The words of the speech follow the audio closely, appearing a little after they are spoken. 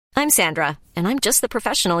I'm Sandra, and I'm just the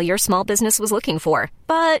professional your small business was looking for.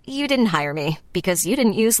 But you didn't hire me because you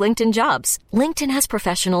didn't use LinkedIn Jobs. LinkedIn has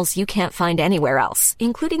professionals you can't find anywhere else,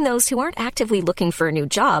 including those who aren't actively looking for a new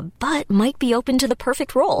job, but might be open to the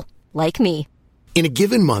perfect role, like me. In a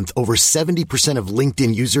given month, over 70% of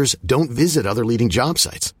LinkedIn users don't visit other leading job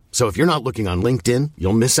sites. So if you're not looking on LinkedIn,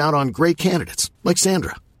 you'll miss out on great candidates like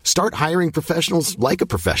Sandra. Start hiring professionals like a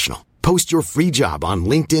professional. Post your free job on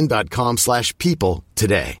linkedin.com/people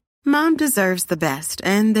today. Mom deserves the best,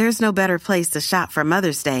 and there's no better place to shop for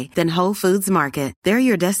Mother's Day than Whole Foods Market. They're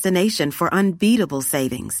your destination for unbeatable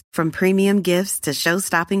savings, from premium gifts to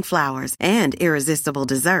show-stopping flowers and irresistible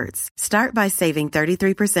desserts. Start by saving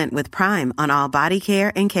 33% with Prime on all body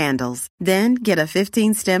care and candles. Then get a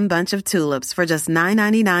 15-stem bunch of tulips for just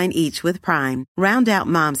 $9.99 each with Prime. Round out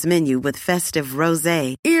Mom's menu with festive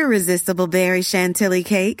rosé, irresistible berry chantilly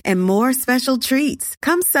cake, and more special treats.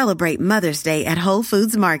 Come celebrate Mother's Day at Whole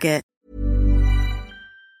Foods Market.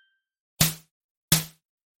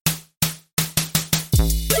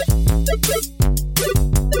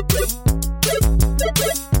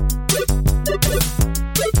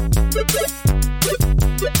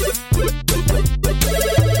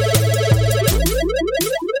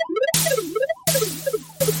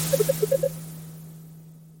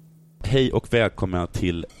 Hej och välkomna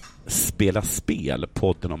till Spela spel,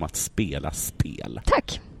 podden om att spela spel.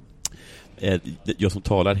 Tack. Jag som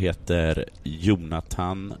talar heter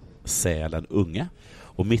Jonathan Sälen Unge,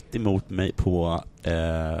 och mitt emot mig på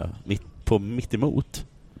mitt emot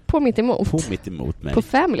mig på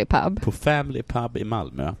Family Pub. På Family Pub i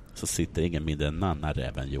Malmö så sitter ingen mindre än Nanna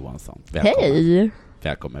Räven Johansson. Välkommen. Hej.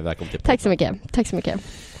 Välkommen till podden. Tack så mycket.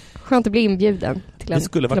 Skönt att bli inbjuden till en Det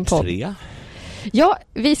skulle vara 3. Ja,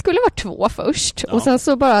 vi skulle vara 2 först. Ja. Och sen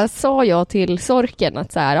så bara sa jag till Sorken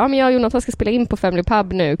att så här, ja men jag och Jonathan ska spela in på Family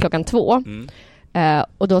Pub nu 2:00.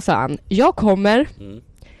 Och då sa han, jag kommer.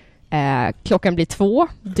 Klockan blir 2.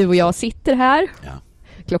 Du och jag sitter här. Ja.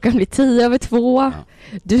 Klockan blir 2:10.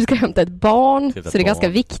 Ja. Du ska hämta ett barn. Så det är ganska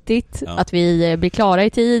viktigt att vi blir klara i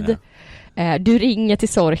tid. Ja. Du ringer till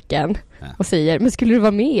Sorken och säger, men skulle du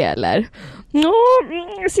vara med eller? Nå,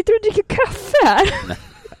 sitter du och dricker kaffe här? Nej,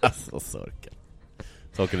 alltså Sorken.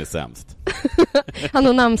 Sorken är sämst. Han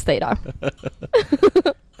har namnsdag idag.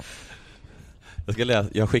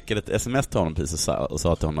 Jag skickade ett sms till honom precis och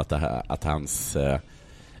sa till honom att hans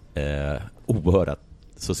oerhörda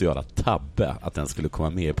sociala tabbe, att den skulle komma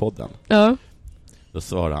med i podden. Ja. Då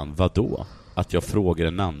svarade han, vadå? Att jag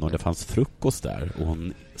frågade Nanna om det fanns frukost där, och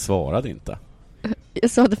hon svarade inte.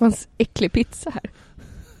 Jag sa att det fanns äcklig pizza här.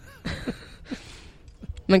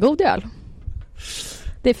 Men god öl.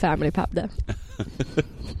 Det är Family Pub det.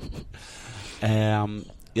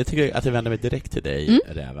 Jag tycker att jag vänder mig direkt till dig,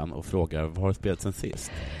 Räven, och frågar, vad har du spelat sen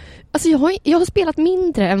sist? Alltså jag har spelat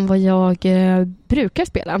mindre än vad jag brukar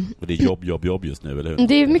spela. Och det är jobb just nu, eller hur?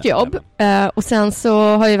 Det är mycket jobb. Och sen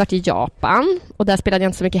så har jag varit i Japan, och där spelade jag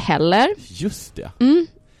inte så mycket heller. Just det.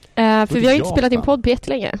 För vi har ju inte spelat in podd på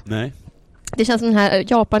jättelänge. Nej. Det känns som den här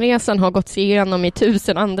Japanresan har gått sig igenom i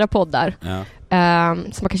 1000 andra poddar. Ja.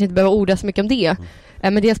 Så man kanske inte behöver orda så mycket om det.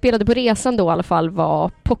 Men det jag spelade på resan då i alla fall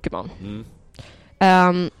var Pokémon.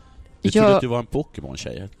 Du trodde att du var en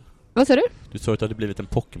Pokémon-tjej? Vad sa du? Du sa att du hade blivit en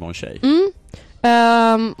Pokémon-tjej.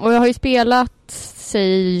 Och jag har ju spelat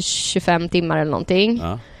säg 25 timmar eller någonting.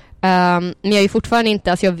 Ja. Men jag är ju fortfarande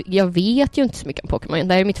inte, alltså jag vet ju inte så mycket om Pokémon.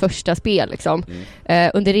 Det här är mitt första spel liksom.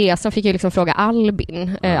 Under resan fick jag liksom fråga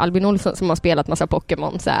Albin Olsson, som har spelat massa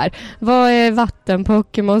Pokémon så här. Vad är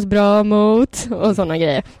vatten-Pokémons bra mot? Och sådana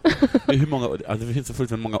grejer. Det finns så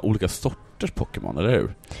fullt många olika sorters Pokémon, eller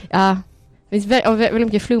hur? Ja. Det finns väldigt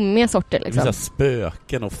mycket flummiga sorter liksom. Det finns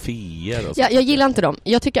spöken och feer och jag gillar inte dem.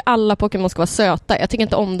 Jag tycker alla Pokémon ska vara söta. Jag tycker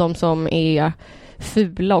inte om dem som är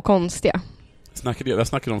fula och konstiga. Jag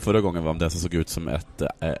snackade om förra gången om det som såg ut som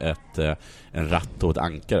en ratt och ett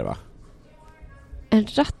ankare, va? En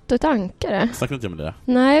ratt och ett ankare? Snackade inte om det?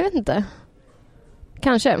 Nej, jag vet inte.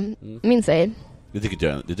 Kanske. Minns jag. Det tycker inte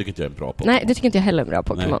jag är en bra Pokémon. Nej, det tycker inte jag heller är en bra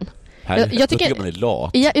Pokémon. Jag tycker man är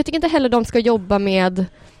lat. Jag tycker inte heller de ska jobba med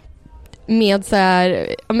så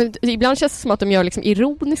här, men ibland känns det som att de gör liksom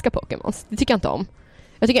ironiska Pokémon. Det tycker jag inte om.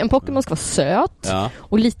 Jag tycker en Pokémon ska vara söt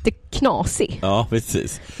och lite knasig. Ja,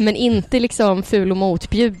 precis. Men inte liksom ful och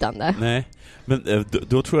motbjudande. Nej, men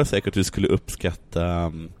då tror jag säkert att du skulle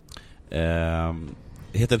uppskatta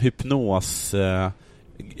heter en hypnos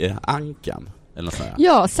ankan eller något sånt.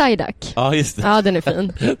 Ja, Psyduck. Ja, just det. Ja, den är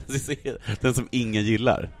fin. Den som ingen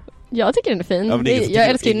gillar. Jag tycker den är fin. Ja, jag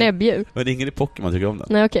älskar ju näbbdjur. Men ingen i Pokémon tycker om den.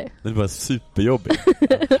 Nej, okej. Den är bara superjobbig.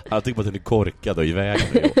 Jag tycker bara att den är korkad och i vägen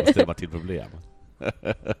och ställer bara till problem.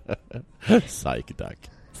 Psyduck.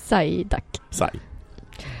 Psyduck.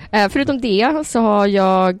 Förutom det så har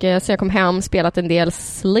jag, sen jag kom hem, spelat en del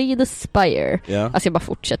Slay the Spire. Yeah. Alltså jag bara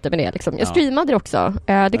fortsätter med det liksom. Jag streamade det också.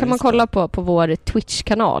 Det kan man kolla på vår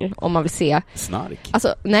Twitch-kanal om man vill se. Snark?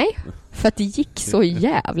 Alltså, nej. För att det gick så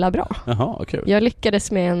jävla bra. Jaha, kul. Jag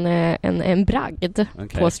lyckades med en bragd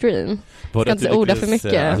på stream. Jag ska inte orda för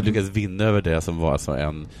mycket. Du lyckades vinna över det som var alltså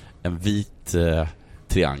en vit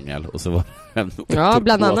triangel och så var en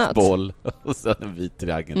bland annat boll och så en vit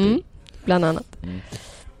triangel till. Bland annat.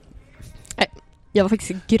 Jag var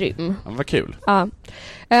faktiskt grym. Ja, vad kul. Ja.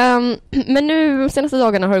 Men nu, senaste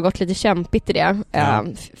dagarna har det gått lite kämpigt i det.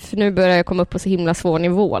 För nu börjar jag komma upp på så himla svår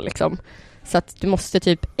nivå liksom. Så att du måste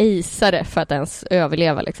typ acea det för att ens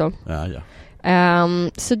överleva liksom. Ja.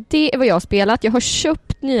 Så det är vad jag har spelat. Jag har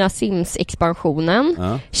köpt nya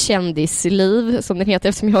Sims-expansionen. Kändisliv, som den heter,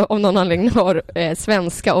 eftersom jag av någon anledning har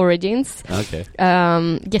svenska origins. Okay.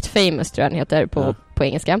 Get Famous tror jag den heter på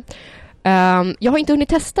engelska. Jag har inte hunnit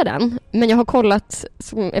testa den, men jag har kollat,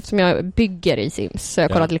 eftersom jag bygger i Sims, så jag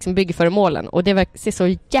har kollat liksom byggföremålen och det ser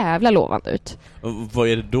så jävla lovande ut. Och vad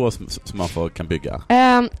är det då som man kan bygga?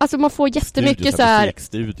 Alltså man får jättemycket så här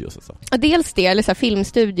musikstudios och så. Dels det, eller så här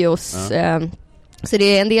filmstudios. Så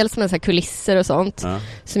det är en del som är så här kulisser och sånt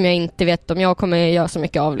som jag inte vet om jag kommer göra så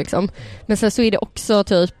mycket av liksom. Men sen så är det också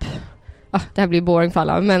typ det här blir boring för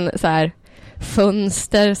alla, men så här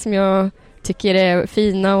fönster som jag tycker är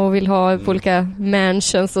fina och vill ha på olika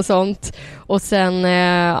mansions och sånt. Och sen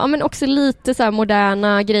men också lite så här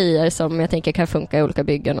moderna grejer som jag tänker kan funka i olika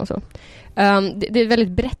byggen och så. Det är ett väldigt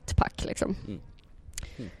brett pack liksom.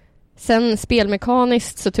 Sen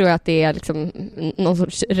spelmekaniskt så tror jag att det är liksom någon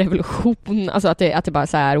sorts revolution. Alltså att det bara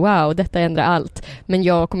så här, wow, detta ändrar allt. Men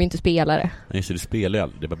jag kommer inte spela det. Nej, så du spelar ju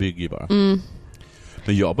aldrig, det bara bygger ju bara.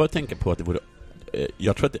 Men jag bara tänker på att det vore...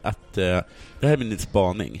 Jag tror att det här är min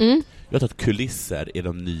spaning. Jag tror att kulisser är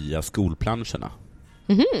de nya skolplanscherna.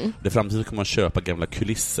 Det framtiden kommer man köpa gamla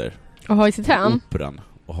kulisser och ha i sitt hem. Operan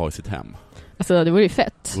och ha i sitt hem. Alltså det vore ju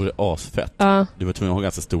fett. Det vore asfett. Du var tvungen att ha en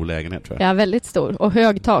ganska stor lägenhet tror jag. Ja, väldigt stor. Och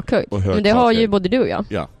hög takhöjd. Men det har ju både du och jag.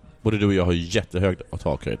 Ja, både du och jag har ju jättehög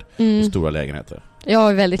takhöjd och stora lägenheter. Jag har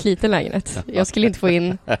en väldigt liten lägenhet. Jag skulle inte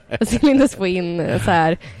få in så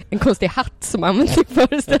här en konstig hatt som används i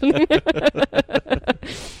föreställningar.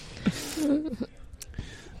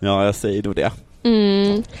 Ja, jag säger då det.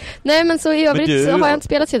 Nej, men så i övrigt så har jag inte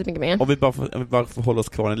spelat så mycket mer. Om vi bara får hålla oss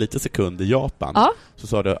kvar en liten sekund i Japan. Så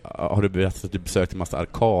sa du, har du berättat att du besökte en massa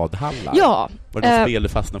arkadhallar? Ja. Var det något spel du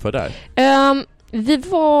fastnade för där?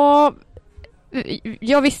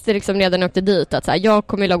 Jag visste liksom redan när jag åkte dit att så här, jag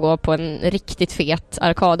kommer att gå på en riktigt fet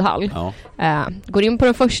arkadhall. Går in på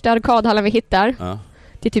den första arkadhallen vi hittar.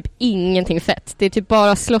 Det är typ ingenting fett. Det är typ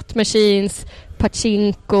bara slot machines,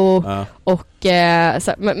 pachinko och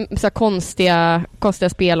så konstiga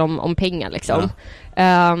spel om pengar liksom.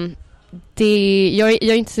 Jag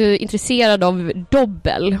är inte så intresserad av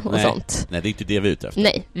dobbel och sånt. Nej, det är inte det vi är ute efter.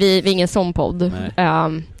 Nej, vi är ingen sån podd.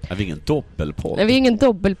 Vi är ingen dobbelpodd. Nej, vi är ingen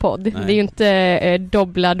dobbelpodd. Det är ju inte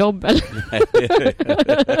dobbel. Nej,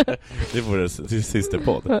 det är vår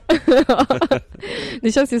systerpodd.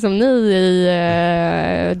 Det känns ju som ni i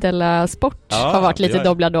Della Sport har varit lite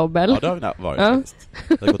dobbel. Ja, det har vi varit.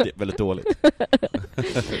 Det har gått väldigt dåligt.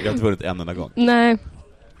 Vi har inte vunnit en enda gång. Nej.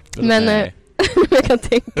 Men jag kan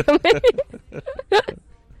tänka mig.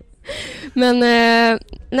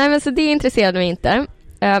 Men så det intresserade mig inte.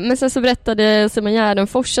 Men sen så berättade Simon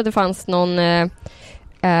Gärdenfors att det fanns någon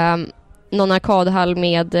arkadhall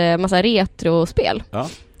med massa retrospel.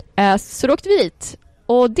 Så då åkte vi dit.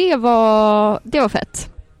 Och det var fett.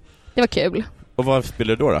 Det var kul. Och vad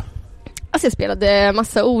spelade du då? Alltså jag spelade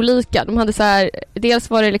massa olika. De hade så här, dels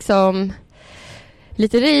var det liksom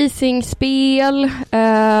lite racingspel.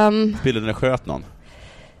 Spelade du sköt någon?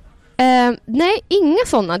 Nej, inga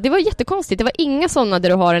sådana. Det var jättekonstigt. Det var inga sådana där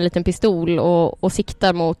du har en liten pistol och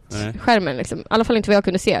siktar mot skärmen. Liksom. I alla fall inte vad jag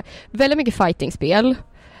kunde se. Väldigt mycket fightingspel.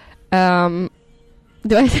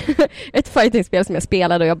 Det var ett fightingspel som jag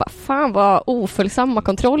spelade och jag bara, fan vad oföljsamma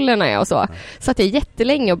kontrollerna är och så. Så att jag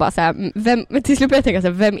jättelänge och bara så här, till slut började jag tänka så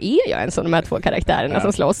här, vem är jag ens av de här två karaktärerna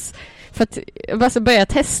som slåss? För att jag bara så började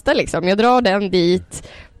testa liksom. Jag drar den dit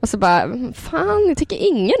och så bara, fan, jag tycker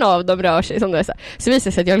ingen av dem rör sig som det är. Så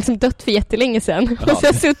visar det sig att jag har liksom dött för jättelänge sedan. Och så har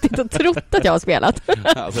jag suttit och trott att jag har spelat.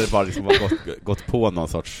 Alltså det bara liksom gått på någon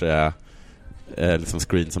sorts liksom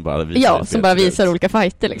screen som bara visar. Ja, som bara visar olika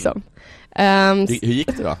fighter liksom. Hur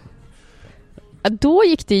gick det då? Då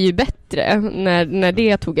gick det ju bättre när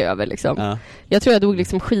det tog över liksom. Jag tror jag dog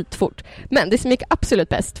liksom skitfort. Men det som gick absolut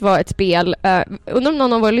bäst var ett spel, undrar om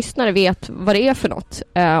någon av våra lyssnare vet vad det är för något.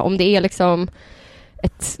 Om det är liksom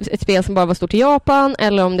ett spel som bara var stort i Japan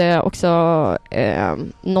eller om det också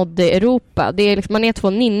nådde Europa. Det är liksom, man är 2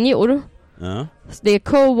 ninjor. Ja. Det är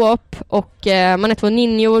co-op och man är 2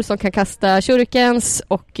 ninjor som kan kasta shurikens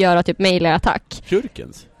och göra typ melee-attack.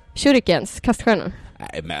 Shurikens, kaststjärnor.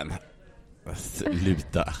 Nej men,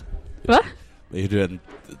 sluta. Va? Är du en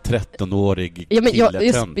 13-årig ja, men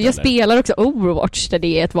killetönt? Jag spelar också Overwatch där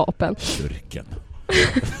det är ett vapen. Shuriken.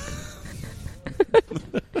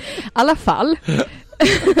 I alla fall.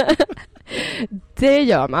 Det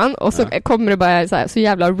gör man. Och så kommer det bara så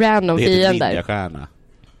jävla random fiender. Det heter ninjastjärna.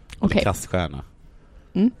 Okej. Kaststjärna.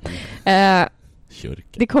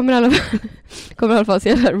 Det kommer i alla fall så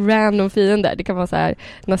jävla random fiender. Det kan vara så här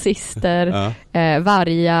nazister,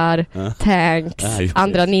 vargar, tanks,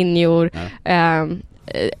 andra ninjor.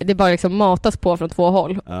 Det bara liksom matas på från 2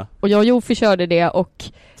 håll. Och jag och Jofi körde det och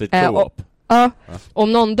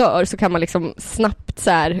om någon dör så kan man liksom snabbt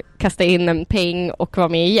så här kasta in en peng och vara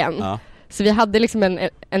med igen. Så vi hade liksom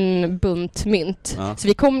en bunt mynt. Så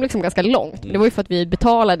vi kom liksom ganska långt. Det var ju för att vi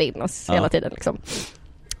betalade in oss hela tiden liksom.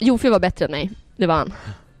 Jofi var bättre än mig. Det var han.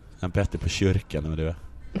 Han är bättre på kyrkan än du.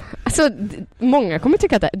 Alltså, många kommer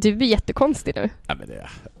tycka att du är jättekonstig nu. Ja, men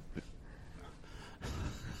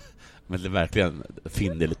det är verkligen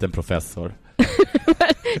finnig liten professor.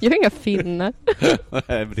 Jag har inga finnar.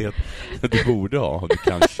 Nej, men det du borde ha om du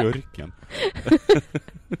kan kyrkan.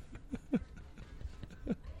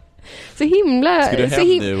 Så himla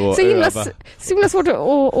svårt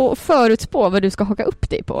att förutspå vad du ska haka upp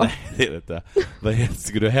dig på. Nej, det är inte.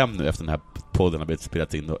 Ska du hem nu efter den här podden har blivit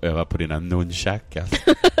spelat in och öva på dina nunchakas?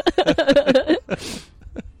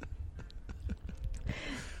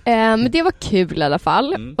 Men det var kul i alla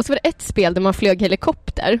fall. Och så var det ett spel där man flög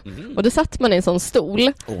helikopter. Och då satt man i en sån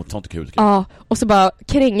stol. Sånt kul. Ja, och så bara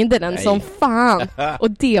krängde den som fan.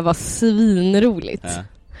 Och det var svinroligt.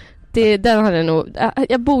 Den hade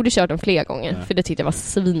jag borde kört den fler gånger. För det tyckte jag var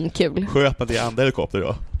svinkul. Sköt man det i andra helikopter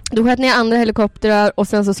då? Då sköt ner andra helikoptrar. Och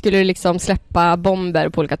sen så skulle det liksom släppa bomber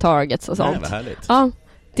på olika targets och sånt. Nej, vad härligt. Ja,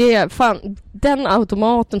 den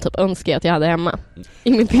automaten typ önskar jag att jag hade hemma.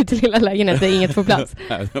 I min pyttelilla lägenhet där inget får plats.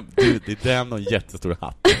 Det är den och en jättestor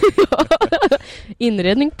hatt.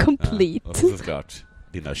 Inredning complete. Och så såklart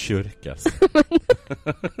dina kyrkas.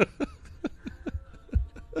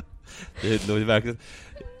 Det är verkligen.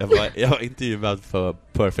 Jag var intervjuad för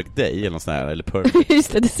Perfect Day eller något sånt här, eller Perfect.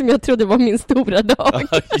 Just det som jag trodde var min stora dag.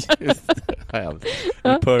 Just det.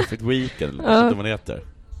 Perfect Weekend, vad man heter.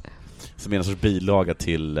 Som är en sorts bilaga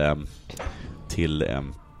till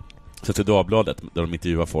Svenska Dagbladet där de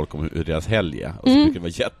intervjuar folk om hur deras helg är. Och så brukar det vara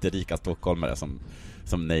jätterika stockholmare som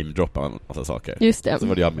namedroppar en massa saker. Just det. Så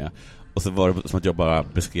var det jag med. Och så var det som att jag bara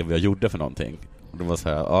beskrev vad jag gjorde för någonting. Och det var så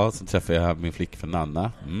här, så träffade jag min flickvän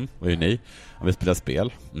Nanna. Vad gör ni? Vi spelar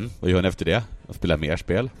spel. Vad gör ni efter det? Jag spelar mer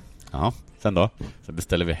spel. Ja, sen då? Sen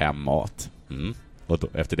beställer vi hem mat. Och då,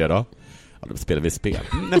 efter det då? Ja, då spelar vi spel.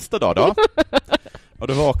 Nästa dag då? Och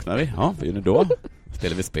då vaknar vi. Ja, vad gör ni då?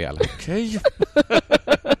 Spelar vi spel. Okej.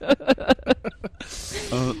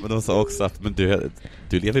 Men de sa också att men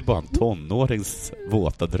du lever bara en tonårings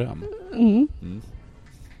våta dröm.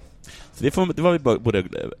 Så det var vi både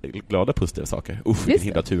glada positiva saker. Vilken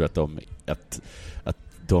himla tur att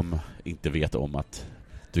de inte vet om att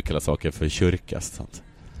du kallar saker för kyrkas. Sant?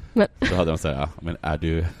 Men. Då hade de sagt, men är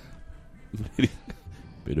du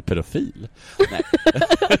pedofil? Nej.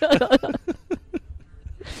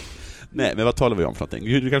 Nej, men vad talar vi om för någonting?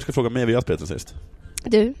 Du kanske ska fråga mig vad jag spelat sen sist.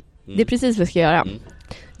 Du, det är precis vad vi ska göra.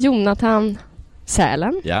 Jonathan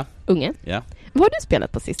Sälen, unge. Ja. Vad har du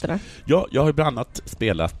spelat på sistone? Ja, jag har bland annat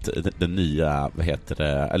spelat den nya,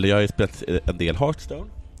 eller jag har spelat en del Hearthstone.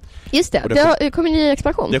 Just det, det kom en ny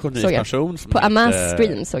expansion. Det kom en ny expansion. På Amas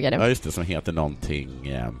stream såg jag det. Ja, just det, som heter någonting...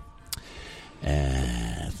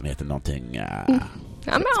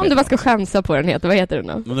 Ja, men om du bara ska chansa på den vad heter den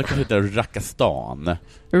då? Men den kanske heter Rakastan.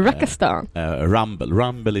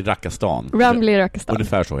 Rumble i Rakastan. Rumble i Rakastan.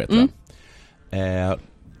 Ungefär så heter det.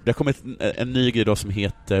 Det har kommit en ny grej då som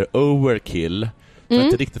heter Overkill. Jag har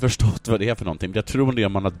inte riktigt förstått vad det är för någonting. Jag tror det är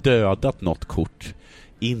om man har dödat något kort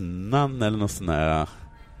innan eller något sånt här,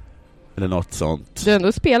 eller något sånt. Du har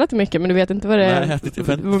ändå spelat mycket men du vet inte vad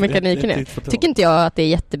mekaniken är. Tycker inte jag att det är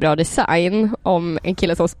jättebra design om en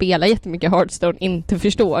kille som spelar jättemycket Hearthstone inte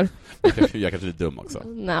förstår. Jag kanske är dum också.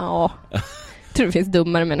 Tror det finns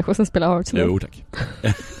dummare människor som spelar Hearthstone. Jo, tack.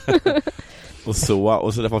 och så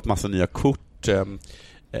har jag fått massa nya kort.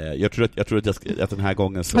 Jag tror att den här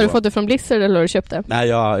gången så... Har du fått det från Blizzard eller har du köpt det? Nej,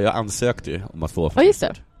 jag ansökte ju om att få. Ja, just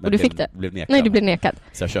det. Och du fick det? Blev nekad. Nej, du blev nekad.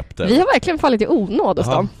 Så jag köpte. Vi har verkligen fallit i onåd hos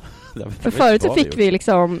dem. För förut så fick vi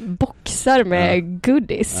liksom boxar med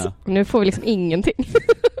goodies. Och nu får vi liksom ingenting.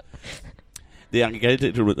 Det är en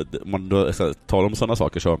grej roligt att man då talar om sådana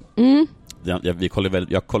saker så jag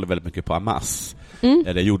kollar väldigt mycket på Amas.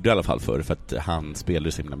 Eller jag gjorde i alla fall för att han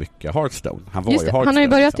spelade så himla mycket Hearthstone. Han var Hearthstone, han har ju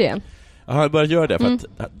börjat igen. Ja, han har börjat göra det för att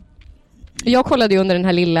jag kollade ju under den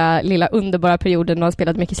här lilla underbara perioden när han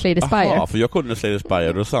spelade mycket Slay the Spire. Ja, för jag kollade Slay the Spire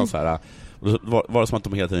och då sa han så här. Och då var det som att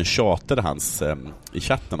de hela tiden tjatade hans i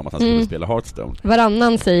chatten om att han skulle spela Hearthstone.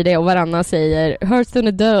 Varannan säger det och varannan säger Hearthstone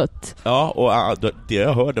är dött. Ja, och det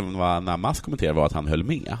jag hörde när Mas kommenterade var att han höll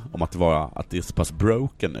med om att det är så pass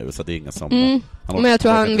broken nu så att det är ingen som... Men jag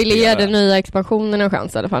tror han ville ge den nya expansionen en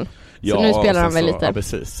chans i alla fall. Så nu spelar han väl lite. Ja,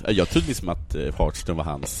 precis. Jag trodde liksom att Hearthstone var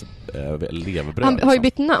hans levebröd. Han har ju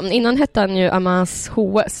bytt namn. Innan hette han ju Amas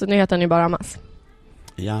HS, så nu heter han ju bara Amas.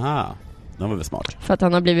 Jaha. Det var väl smart. För att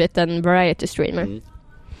han har blivit en variety streamer.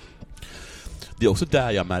 Det är också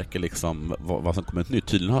där jag märker liksom vad som kommer nytt.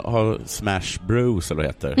 Tydligen har Smash Bros eller vad det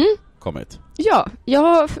heter kommit. Ja, jag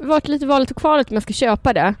har varit lite valet och kvalet om jag ska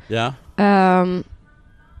köpa det. Ja.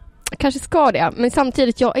 Kanske ska det, men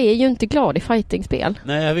samtidigt jag är ju inte glad i fightingspel.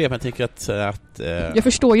 Nej, jag vet, men jag tänker att jag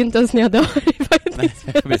förstår ju inte ens när jag dör i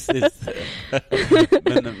fightingspel. Nej, precis.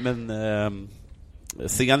 men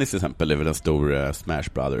Seanis till exempel är väl en stor Smash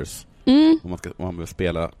Brothers. Om man vill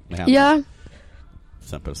spela med henne. Ja. Till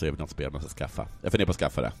exempel så är det något spel man ska skaffa. Jag funderar på att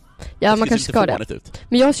skaffa det. Ja, man kanske ska det.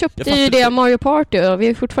 Men jag köpte ju det Mario Party och vi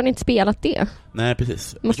har fortfarande inte spelat det. Nej,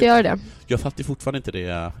 precis. Måste göra det. Jag fattar fortfarande inte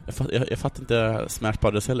det. Jag fattar inte Smash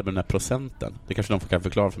Brothers heller med den här procenten. Det kanske de kan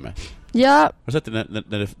förklara för mig. Ja. Har du sett det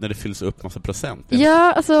när det fylls upp massa procent?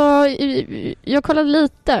 Ja, alltså jag kollade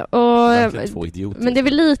lite men det är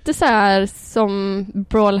väl lite så här som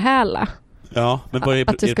Brawlhalla. Ja, men vad är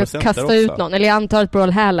att du ska kasta också ut någon. Eller jag antar att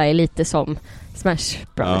Brawlhalla är lite som Smash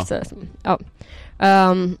Brothers. Ja.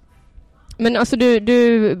 Men alltså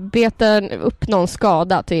du betar upp någon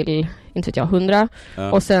skada till, inte vet jag, 100.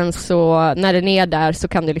 Och sen så när den är där så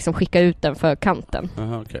kan du liksom skicka ut den för kanten.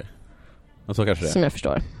 Aha, okej. Och så kanske det. Som jag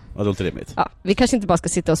förstår. Ja, det låter rimligt. Ja, vi kanske inte bara ska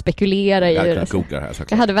sitta och spekulera i det.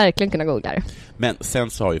 Jag hade verkligen kunnat googla det. Men sen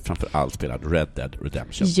så har jag framförallt spelat Red Dead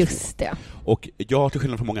Redemption 2. Just det. Och jag har till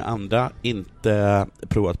skillnad från många andra inte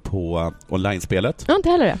provat på online-spelet. Jag har inte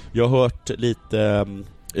heller det. Jag har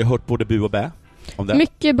hört både bu och bä om det.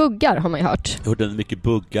 Mycket buggar har man ju hört. Jag har hört mycket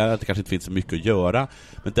buggar, att det kanske inte finns så mycket att göra.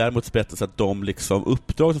 Men däremot berättas att de liksom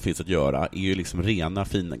uppdrag som finns att göra är ju liksom rena,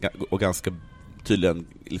 fina och ganska tydligen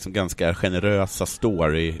liksom ganska generösa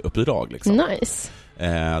story-uppdrag liksom. Nice.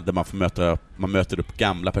 Där man möter upp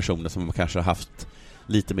gamla personer som man kanske har haft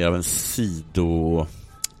lite mer av en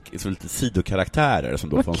lite sidokaraktärer som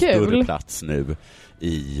då får en större plats nu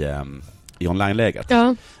i online-läget.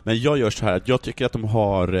 Ja. Men jag gör så här att jag tycker att de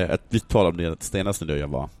har vi talade om det senaste när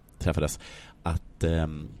jag träffades att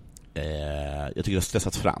jag tycker det har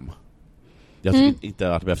stressats fram. Jag tycker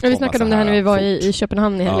inte att det behövs komma. Vi snackade om det här när vi var i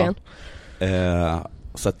Köpenhamn i helgen.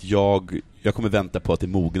 Så att jag kommer vänta på att det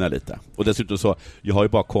mognar lite. Och dessutom så, jag har ju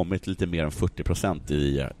bara kommit lite mer än 40%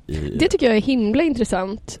 i... Det tycker jag är himla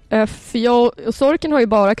intressant. För jag och Sorken har ju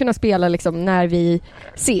bara kunnat spela liksom när vi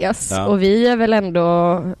ses. Ja. Och vi är väl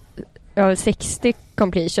ändå 60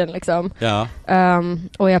 completion liksom. Ja.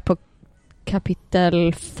 Och jag är på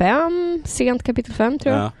kapitel 5, sent kapitel 5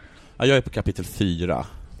 tror jag. Ja, jag är på kapitel 4.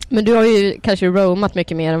 Men du har ju kanske roamat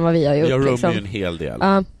mycket mer än vad vi har gjort. Jag roamar ju en hel del.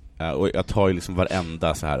 Och jag tar ju liksom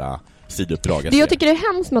varenda så här sidouppdrag. Det jag tycker det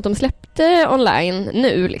är hemskt med att de släppte online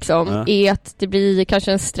nu liksom, är att det blir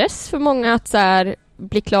kanske en stress för många att så här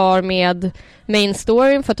bli klar med main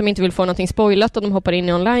storyn för att de inte vill få någonting spoilat och de hoppar in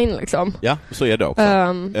i online liksom. Ja, så är det också.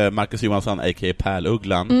 Marcus Johansson, a.k.a.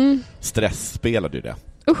 Pärlugglan, stressspelade ju det.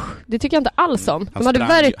 Det tycker jag inte alls om. De hade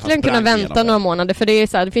verkligen kunnat vänta några månader för det är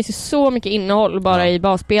så här, det finns ju så mycket innehåll bara i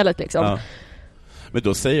basspelet liksom. Ja. Men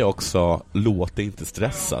då säger jag också, låt det inte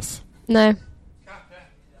stressas. Nej.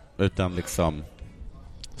 Utan liksom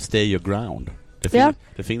stay your ground.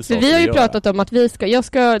 Det finns för vi har ju pratat om att nu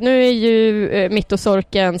är ju mitt och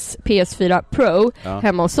Sorkens PS4 Pro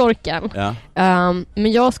hemma hos Sorken. Ja.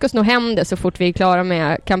 Men jag ska sno hem det så fort vi är klara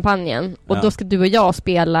med kampanjen. Och då ska du och jag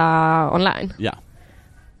spela online. Ja.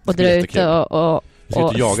 Och dra ut och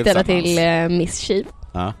ställa till mischief.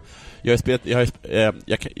 Ja.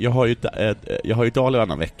 Jag har ju Dali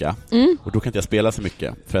varannan vecka och då kan inte jag spela så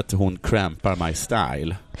mycket för att hon crampar my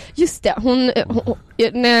style. Just det,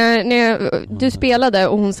 när du spelade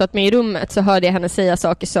och hon satt med i rummet så hörde jag henne säga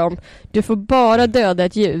saker som du får bara döda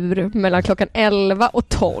ett djur mellan klockan 11 och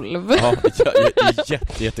 12. Ja,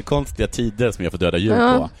 jättekonstiga tider som jag får döda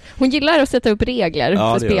djur på. Hon gillar att sätta upp regler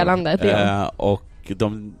för spelandet. Och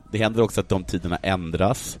det händer också att de tiderna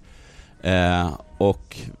ändras.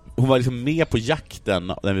 Och hon var liksom med på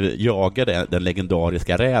jakten när vi jagade den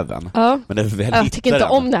legendariska räven. Ja. Men när vi väl jag tycker inte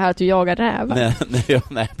om det här att du jagar räven.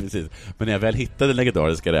 Nej, precis. Men när jag väl hittade den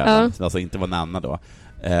legendariska räven, som alltså inte var Nanna då,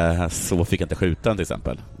 så fick jag inte skjuta den till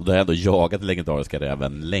exempel. Och då har jag ändå jagat den legendariska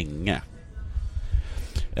räven länge.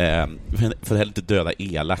 För heller inte döda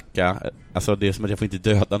elaka. Alltså det är som att jag får inte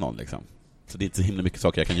döda någon liksom. Så det är inte så himla mycket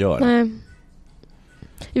saker jag kan göra. Nej.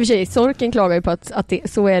 I och för sig, Sorken klagar ju på att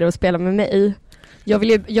så är det att spela med mig.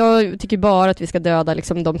 Jag tycker bara att vi ska döda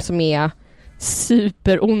liksom de som är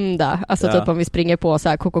superonda. Alltså typ om vi springer på så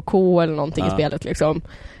här KKK eller någonting i spelet liksom.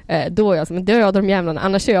 Då är jag som dödar de jävlarna.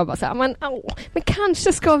 Annars är jag bara så här, men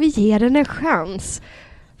kanske ska vi ge den en chans.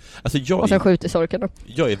 Alltså och sen skjuter Sorken då.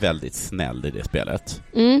 Jag är väldigt snäll i det spelet.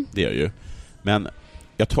 Det är jag ju. Men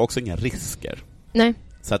jag tar också inga risker. Nej.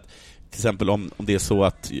 Så att till exempel om det är så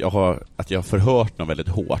att jag har förhört någon väldigt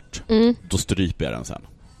hårt, då stryper jag den sen.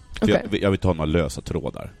 För jag vill inte ha några lösa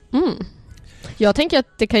trådar. Jag tänker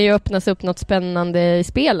att det kan ju öppnas upp något spännande i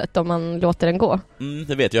spelet om man låter den gå.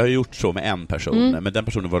 Det vet jag har gjort så med en person. Men den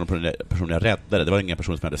personen var den person jag räddade. Det var ingen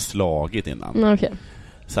person som jag hade slagit innan. Okay.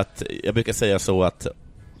 Så att jag brukar säga så att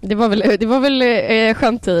det var väl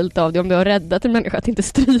gentilt av det om du har räddat en människa att inte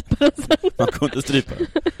strypa den sen. Man kunde strypa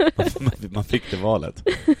man fick det valet.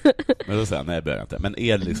 Men så säger jag, nej jag börjar inte. Men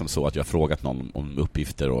är det liksom så att jag har frågat någon om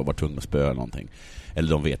uppgifter och var tvungen att spöa eller någonting, eller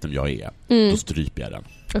de vet vem jag är, då stryper jag den.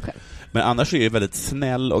 Okay. Men annars är jag väldigt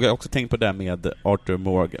snäll, och jag har också tänkt på det med Arthur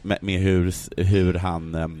Morgan, med hur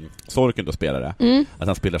han Sorken då spelar det. Att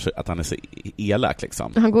han spelar så, att han är så elak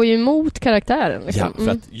liksom. Han går ju emot karaktären liksom. Ja,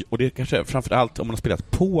 för att, och det är kanske framförallt om man har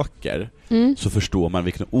spelat poker, så förstår man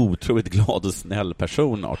vilken otroligt glad och snäll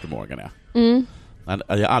person Arthur Morgan är.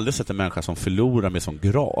 Jag har aldrig sett en människa som förlorar med sån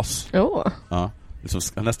gras. Ja, liksom,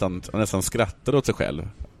 han nästan skrattar åt sig själv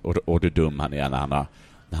och hur dum han är när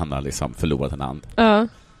han har liksom förlorat en hand. Ja.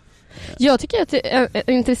 Jag tycker att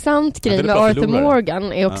en intressant grej med Arthur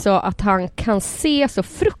Morgan är också att han kan se så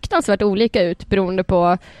fruktansvärt olika ut beroende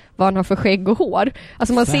på vad han har för skägg och hår.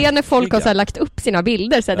 Alltså man ser när folk har så här lagt upp sina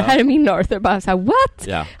bilder så här, det här är min Arthur, bara så här, what?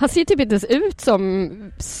 Ja. Han ser typ inte ens ut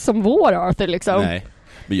som vår Arthur liksom. Nej,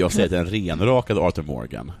 men jag säger att en renrakad Arthur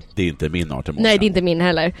Morgan, det är inte min Arthur Morgan. Nej, det är inte min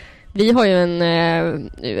heller. Vi har ju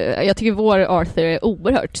jag tycker vår Arthur är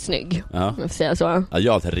oerhört snygg. Ja. Om jag får säga så. Ja,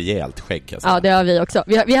 jag har ett rejält skägg. Alltså. Ja, det har vi också.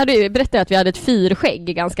 Vi hade ju berättat att vi hade ett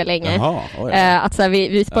fyrskägg ganska länge. Jaha, att så här,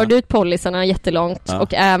 vi sparade ut pollisarna jättelångt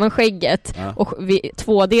och även skägget. Och vi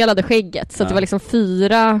tvådelade skägget. Så att det var liksom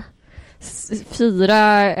fyra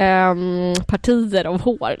partier av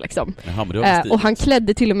hår liksom. Jaha, men det var och han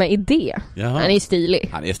klädde till och med i det. Jaha. Han är stilig.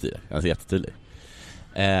 Han är jättestilig.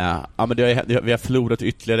 Ja, men vi har förlorat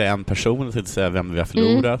ytterligare en person, jag ska inte säga vem vi har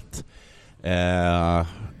förlorat.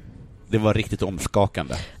 Det var riktigt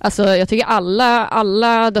omskakande. Alltså jag tycker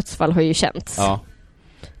alla dödsfall har ju känts. Ja.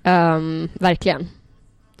 Verkligen.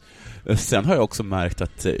 Sen har jag också märkt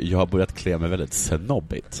att jag har börjat klä mig väldigt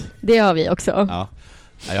snobbigt. Det har vi också. Ja.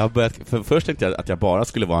 Jag har börjat, först tänkte jag att jag bara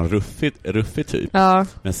skulle vara en ruffig typ. Ja.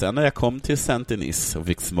 Men sen när jag kom till Saint-Denis och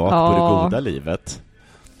fick smak på det goda livet,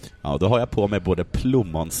 ja, då har jag på mig både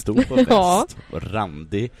plommonstop och väst och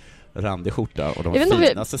randig skjorta och de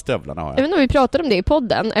finaste stövlarna har jag. Jag vet inte om vi pratade om det i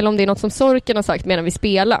podden eller om det är något som Sorken har sagt medan vi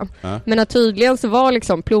spelar. Men att tydligen så var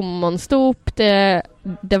liksom plommonstop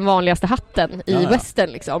den vanligaste hatten i western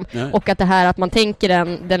liksom. Och att det här att man tänker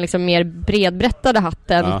den liksom mer bredbrättade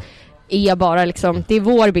hatten är bara liksom, det är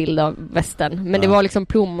vår bild av western. Men det var liksom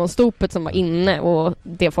plommonstopet som var inne och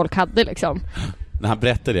det folk hade liksom. När han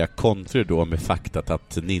berättade det, kontrade då med faktat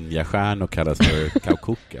att ninjastjärnor kallas för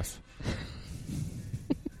kaukukas.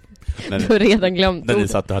 Du har redan glömt. När ni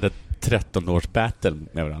satt och hade 13 års battle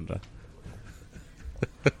med varandra.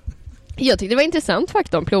 Jag tyckte det var intressant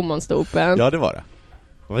fakta om plommonstopen. Ja, det var det.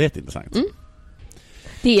 Det var jätteintressant.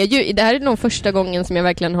 Det här är nog första gången som jag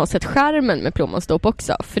verkligen har sett skärmen med plommonstop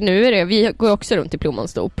också. För nu är vi går också runt i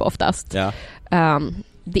plommonstop oftast. Ja.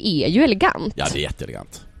 Det är ju elegant. Ja, det är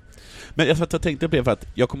jätteelegant. Men jag tänkte på det för att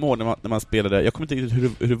jag kommer ihåg när man spelade, jag kommer inte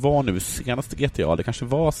ihåg hur det var nu senaste GTA, det kanske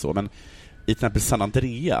var så, men i till exempel San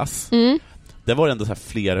Andreas, det var ändå så här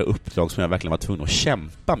flera uppdrag som jag verkligen var tvungen att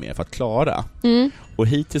kämpa med för att klara. Och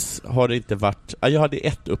hittills har det inte varit, jag hade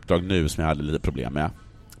ett uppdrag nu som jag hade lite problem med,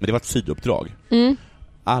 men det var ett sidouppdrag.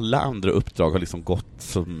 Alla andra uppdrag har liksom gått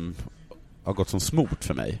som smort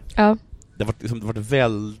för mig. Ja. Det har varit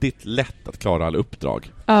väldigt lätt att klara alla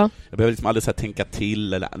uppdrag. Ja. Jag behöver liksom aldrig så här tänka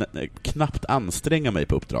till eller knappt anstränga mig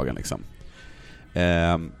på uppdragen liksom.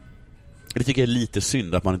 Det tycker jag är lite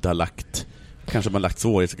synd att man inte har lagt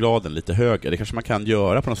svårighetsgraden lite högre. Det kanske man kan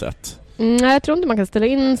göra på något sätt. Jag tror inte man kan ställa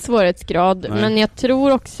in svårighetsgrad. Nej. Men jag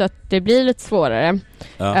tror också att det blir lite svårare.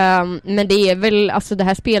 Ja. Men det är väl, alltså det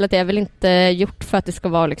här spelet är väl inte gjort för att det ska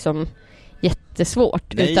vara liksom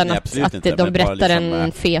jättesvårt. Nej, utan nej, att inte, de berättar liksom,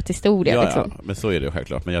 en fet historia. Ja, liksom. Ja, men så är det ju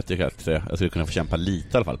självklart. Men jag tycker att jag skulle kunna få kämpa lite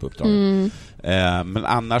i alla fall på uppdraget. Men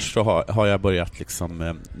annars så har jag börjat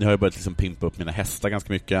liksom, nu har jag börjat liksom pimpa upp mina hästar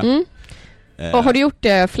ganska mycket. Och har du gjort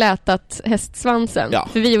det, flätat hästsvansen? Ja.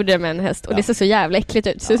 För vi gjorde det med en häst och det ser så jävla äckligt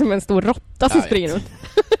ut. Det ser som en stor råtta som springer runt.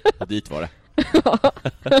 Och dit var det.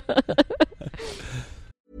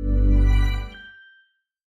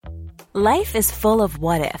 Life is full of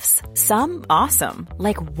what-ifs. Some awesome,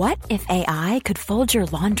 like what if AI could fold your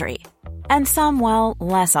laundry? And some, well,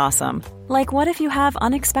 less awesome, like what if you have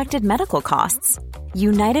unexpected medical costs?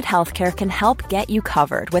 United Healthcare can help get you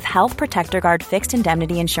covered with Health Protector Guard fixed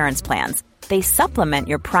indemnity insurance plans. They supplement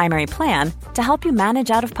your primary plan to help you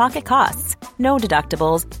manage out-of-pocket costs. No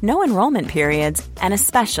deductibles, no enrollment periods, and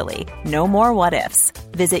especially no more what-ifs.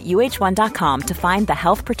 Visit uh1.com to find the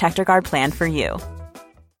Health Protector Guard plan for you.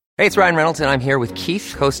 Hey, it's Ryan Reynolds, and I'm here with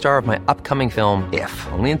Keith, co-star of my upcoming film, If,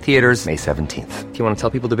 only in theaters May 17th. Do you want to tell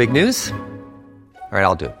people the big news? All right,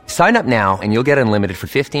 I'll do it. Sign up now and you'll get unlimited for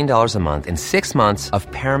 $15 a month and 6 months of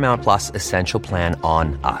Paramount Plus Essential Plan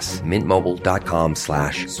on us.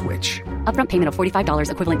 MintMobile.com/switch. Upfront payment of $45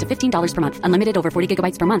 equivalent to $15 per month. Unlimited over 40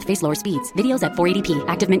 gigabytes per month. Face lower speeds. Videos at 480p.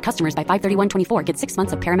 Active Mint customers by 531.24 get 6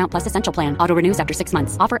 months of Paramount Plus Essential Plan. Auto renews after 6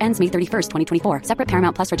 months. Offer ends May 31st, 2024. Separate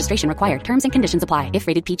Paramount Plus registration required. Terms and conditions apply if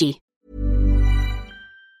rated PG.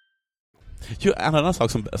 Jo, en annan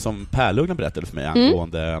sak som Pärlugnen berättade för mig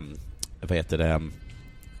angående vad heter det,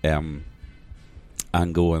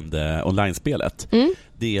 angående online-spelet,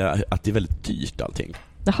 det är att det är väldigt dyrt allting.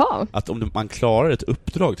 Jaha. Att om man klarar ett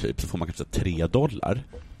uppdrag typ så får man kanske $3.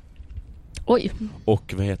 Oj.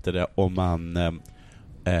 Och vad heter det, om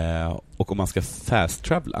man ska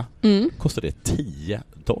fast-travela kostar det $10.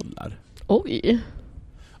 Oj.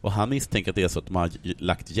 Och han misstänker att det är så att de har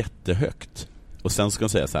lagt jättehögt. Och sen ska de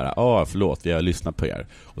säga så här: förlåt, vi har lyssnat på er.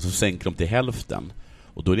 Och så sänker de till hälften.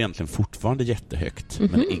 Och då är det egentligen fortfarande jättehögt.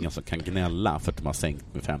 Men ingen som kan gnälla för att de har sänkt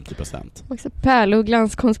med 50%. Också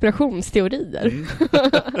Pärlugglans konspirationsteorier.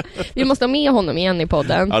 Vi måste ha med honom igen i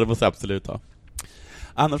podden. Ja, det måste jag absolut ha.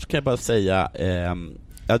 Annars kan jag bara säga,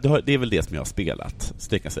 det är väl det som jag har spelat, så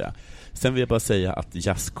det kan jag säga. Sen vill jag bara säga att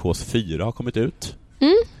Just Cause 4 har kommit ut.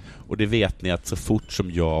 Och det vet ni att så fort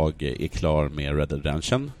som jag är klar med Red Dead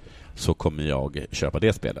Redemption så kommer jag köpa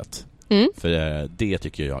det spelet. För det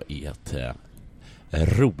tycker jag är ett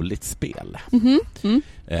roligt spel.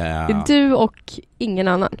 Det är du och ingen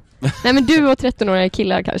annan. Nej, men du och 13-åriga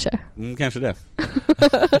killar kanske. Kanske det.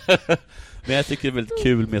 Men jag tycker det är väldigt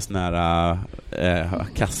kul med såna här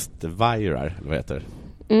kastvajrar, eller vad heter det?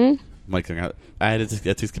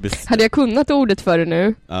 Hade jag kunnat ordet för det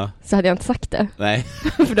nu så hade jag inte sagt det. Nej.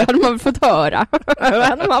 För då hade man fått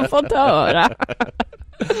höra.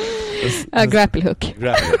 Grapple hook.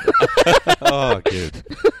 Gud.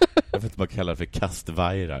 Jag vet inte vad man kallar för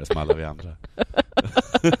kastvajrar som alla vi andra.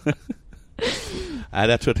 Nej,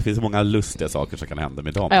 jag tror att det finns många lustiga saker som kan hända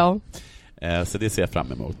med dem. Ja. Så det ser jag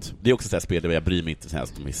fram emot. Det är också så här spel där jag bryr mig inte så här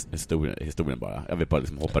om historien bara. Jag vill bara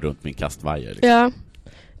liksom hoppa runt min kastvajer. Liksom. Ja,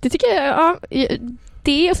 det tycker jag.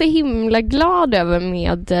 Det är jag så himla glad över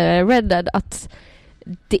med Red Dead, att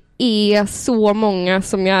det är så många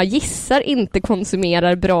som jag gissar inte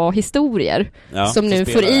konsumerar bra historier som nu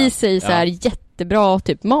får i sig så här jättebra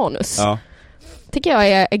typ manus. Tycker jag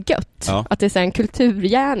är gött att det är så en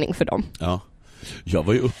kulturgärning för dem. Ja. Jag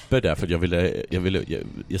var ju uppe där för att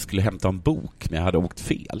jag skulle hämta en bok, men jag hade åkt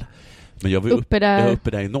fel. Men jag var uppe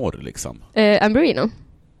där i norr liksom. Amberino.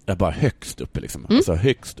 Jag bara högst uppe liksom. Alltså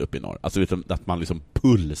högst upp i norr. Alltså att man liksom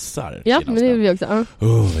pulsar. Ja, men det är vi också.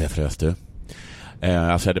 Jag frös du.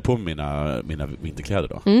 Alltså jag hade på mina vinterkläder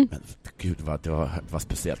då. Men gud, det var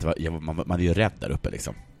speciellt. Man är ju rädd där uppe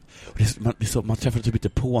liksom. Och man träffar typ inte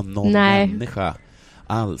på någon människa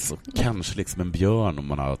alls. Och kanske liksom en björn om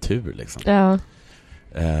man har tur liksom. Ja.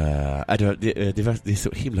 Det är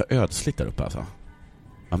så himla ödsligt där uppe alltså.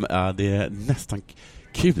 Det är nästan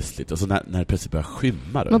kusligt. Och så när det plötsligt börjar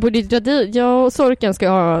skymma. Man borde dra dit. Jag och Sorken ska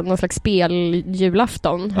ha någon slags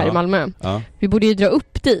speljulafton här i Malmö. Vi borde ju dra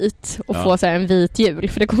upp dit och få så här en vit jul.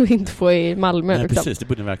 För det kommer vi inte få i Malmö. Nej, precis, det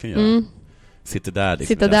borde vi verkligen göra. Sitta där,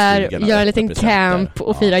 liksom, göra en liten camp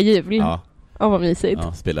och fira jul. Ja, vad mysigt.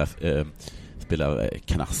 Spela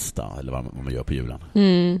knasta eller vad man gör på julen.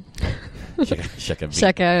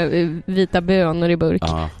 Käka vita bönor i burk.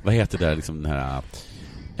 Vad heter det liksom, den här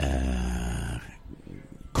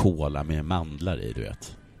kola med mandlar i, du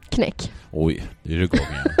vet? Knäck. Oj, det är det igång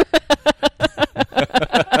igen.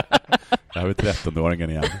 vi 13-åringen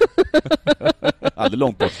igen. Aldrig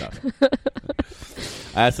långt borta.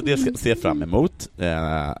 Så det ser jag fram emot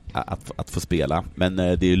att få spela. Men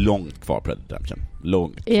det är långt kvar på Red Dead Redemption.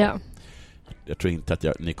 Långt kvar. Ja. Jag tror inte att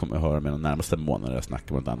ni kommer att höra mig de närmaste månaderna jag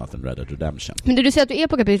snackar om något annat än Red Dead Redemption. Men du säger att du är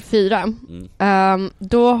på kapitel 4.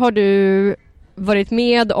 Då har du varit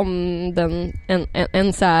med om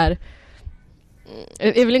en så här...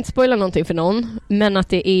 Jag vill inte spoila någonting för någon, men att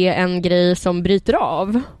det är en grej som bryter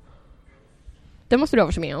av. Det måste du ha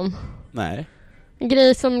varit med om. Nej. En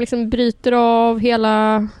grej som liksom bryter av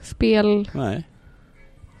hela spel. Nej.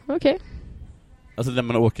 Okej. Alltså när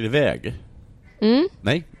man åker iväg.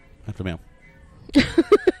 Nej, jag tror med.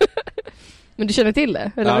 Men du känner till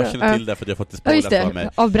det? Eller? Ja, jag känner till det för att jag har fått det spoilat för mig.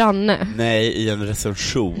 Av Branne? Nej, i en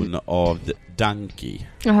recension av Donkey.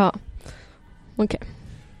 Jaha. Okej.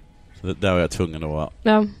 Så där var jag tvungen att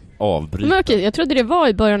Ja. avbryta. Men okej, jag trodde det var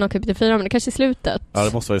i början av kapitel 4, men det kanske är slutet. Ja,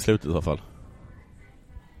 det måste vara i slutet i så fall.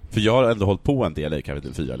 För jag har ändå hållit på en del i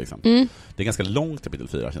kapitel 4 liksom. Det är ganska långt kapitel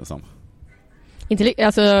 4 känns som.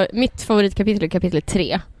 Alltså, mitt favoritkapitel är kapitel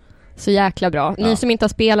 3. Så jäkla bra. Ni som inte har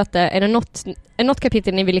spelat det, är det något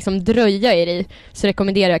kapitel ni vill liksom dröja er i, så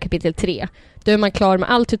rekommenderar jag kapitel 3. Då är man klar med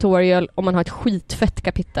all tutorial och man har ett skitfett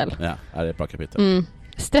kapitel. Ja, det är ett bra kapitel.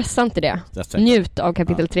 Stressa inte det. Njut av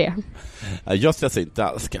kapitel 3. Jag stressar inte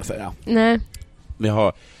alls, ska jag säga. Nej. Men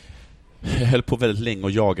jag höll på väldigt länge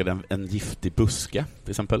och jagade en giftig buske,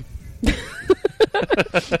 till exempel.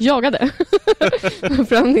 Jagade?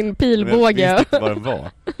 Fram din pilbåge. Jag visste inte vad den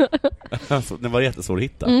var. Alltså, den var jättesvår att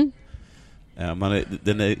hitta.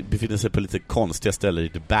 Den befinner sig på lite konstiga ställen i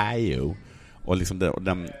the bio. Och liksom det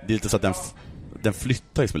är lite så att den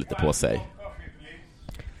flyttar liksom lite på sig.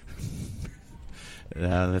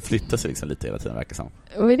 Den flyttar sig liksom lite hela tiden, verkar som.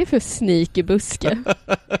 Vad är det för sneaky buske?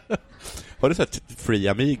 Har du sett Free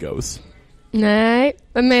Amigos? Nej,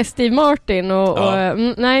 med Steve Martin och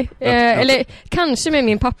nej, eller kanske med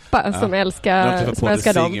min pappa som älskar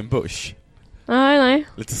dem. Singing Bush. Nej.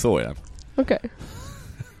 Lite så är den. Okej.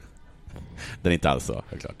 Den är inte alls så,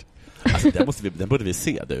 klart. Alltså, den borde vi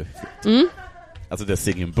se, du. Alltså, det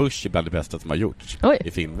Singing Bush är bland det bästa som har gjorts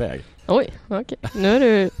i filmväg. Oj, okej.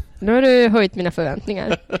 Nu har du höjt mina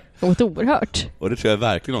förväntningar. Något oerhört. Och det tror jag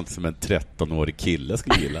verkligen något som en 13-årig kille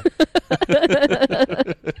skulle gilla.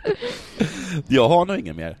 Jag har nog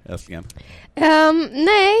inget mer, älsklingen.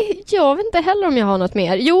 Nej, jag vet inte heller om jag har något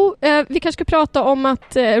mer. Jo, vi kanske ska prata om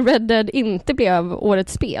att Red Dead inte blev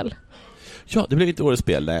årets spel. Ja, det blev inte årets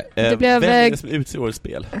spel. Vem är det som utser årets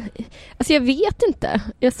spel? Alltså jag vet inte.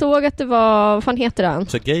 Jag såg att det var, vad fan heter den?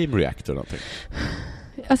 Så Game Reactor någonting.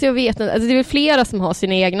 Alltså jag vet inte, alltså det är väl flera som har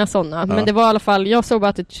sina egna sådana, men det var i alla fall, jag såg bara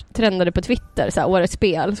att det trendade på Twitter, så här, årets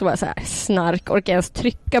spel, så var jag så här, snark, orkar jag ens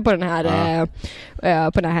trycka på den här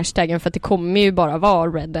på den här hashtaggen, för att det kommer ju bara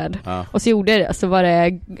vara Red Dead. Och så gjorde det, så var det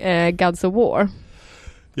Gods of War.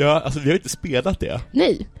 Ja, alltså vi har inte spelat det.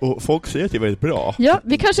 Nej. Och folk säger att det är väldigt bra. Ja,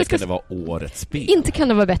 vi kanske ska... Kan det vara årets spel? Inte kan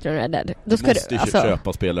det vara bättre än Red Dead. Då ska måste köpa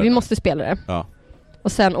och spela det. Vi måste spela det. Ja.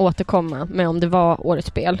 Och sen återkomma med om det var årets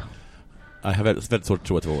spel. Jag har väldigt svårt att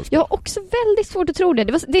tro att det var årets spel. Jag har också väldigt svårt att tro det.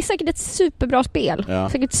 Det är säkert ett superbra spel. Ja.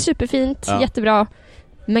 Säkert superfint, jättebra.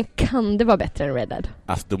 Men kan det vara bättre än Red Dead?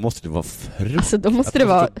 Alltså då måste det vara då måste det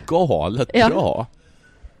vara galet bra.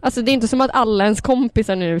 Alltså det är inte som att alla ens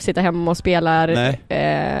kompisar nu sitter hemma och spelar.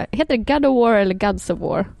 Heter det God of War eller Gods of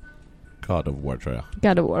War? God of War tror jag.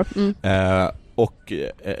 God of War.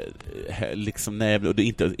 Liksom nej, det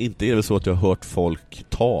inte är det så att jag har hört folk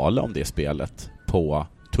tala om det spelet på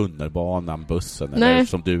tunnelbanan, bussen eller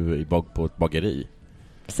som du på ett bageri.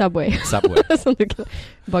 Subway. Som du kan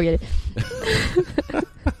bageri.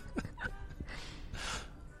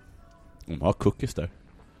 De har cookies där.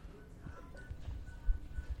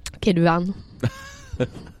 Okej, du vann.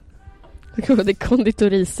 Det är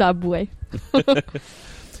konditori Subway.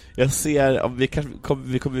 Jag ser,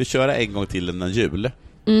 vi kommer köra en gång till innan jul.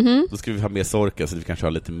 Då ska vi ha med Sorka så vi kan köra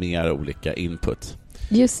lite mer olika input.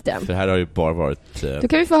 Just det. För här har ju bara varit... Då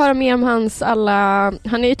kan vi få höra mer om hans alla...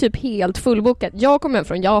 Han är ju typ helt fullbokad. Jag kom hem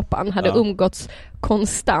från Japan, hade umgåtts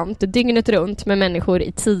konstant, dygnet runt med människor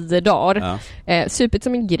i 10 dagar. Supit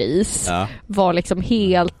som en gris. Var liksom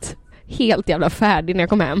helt jävla färdig när jag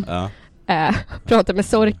kom hem. Pratade med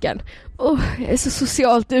Sorken. Jag är så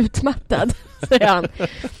socialt utmattad, säger han.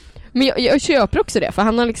 Men jag köper också det, för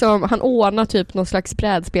han ordnar typ någon slags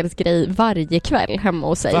brädspelsgrej varje kväll hemma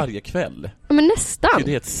hos sig. Varje kväll? Ja, men nästan. Det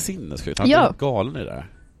är helt sinnessjukt. Han är galen i det där.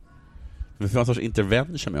 Men för en sorts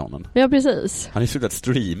intervention med honom. Ja, precis. Han är slutat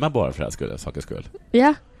streama bara för det här sakens skull.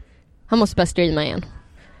 Ja. Han måste bara streama igen.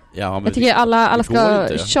 Ja, men jag tycker alla ska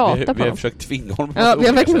tjata på Vi har försökt tvinga honom. Ja, vi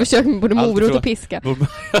har verkligen försökt med både morot och piska.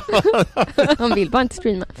 Han vill bara inte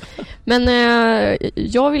streama. Men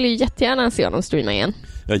jag vill ju jättegärna se honom streama igen.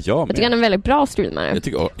 Ja, jag tycker han är en väldigt bra streamare.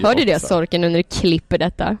 Hör du det, Sorken, när du klipper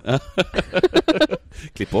detta?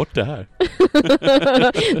 Klipp bort det här.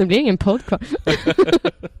 Det blir ingen podcast.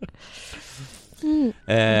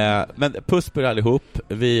 Men puss på er allihop.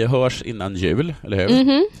 Vi hörs innan jul, eller hur?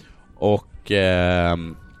 Mm-hmm. Och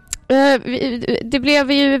det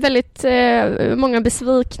blev ju väldigt många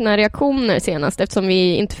besvikna reaktioner senast, eftersom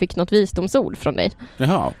vi inte fick något visdomsord från dig.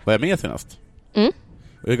 Jaha, var jag med senast?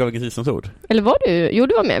 Jag gav inget visdomsord. Eller var du? Jo,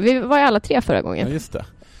 du var med. Vi var ju alla tre förra gången. Ja, just det.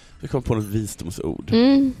 Vi kom på något visdomsord.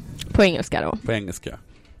 På engelska då. På engelska.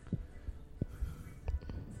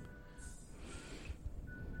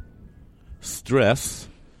 Stress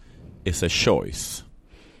is a choice.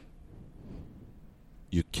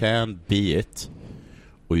 You can be it,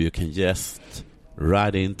 or you can just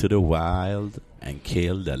ride into the wild and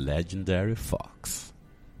kill the legendary fox.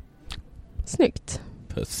 Snyggt.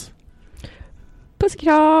 Puss. Puss och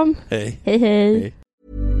kram. Hej. Hej, hej.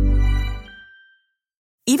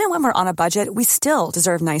 Even when we're on a budget, we still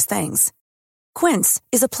deserve nice things. Quince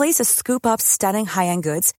is a place to scoop up stunning high-end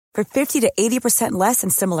goods for 50 to 80% less than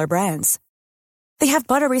similar brands. They have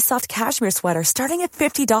buttery soft cashmere sweaters starting at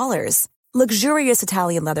 $50, luxurious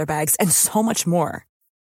Italian leather bags, and so much more.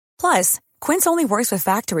 Plus, Quince only works with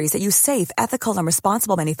factories that use safe, ethical, and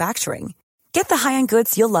responsible manufacturing. Get the high-end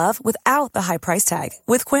goods you'll love without the high price tag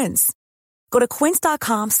with Quince. Go to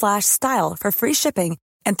quince.com/style for free shipping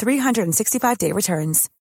and 365-day returns.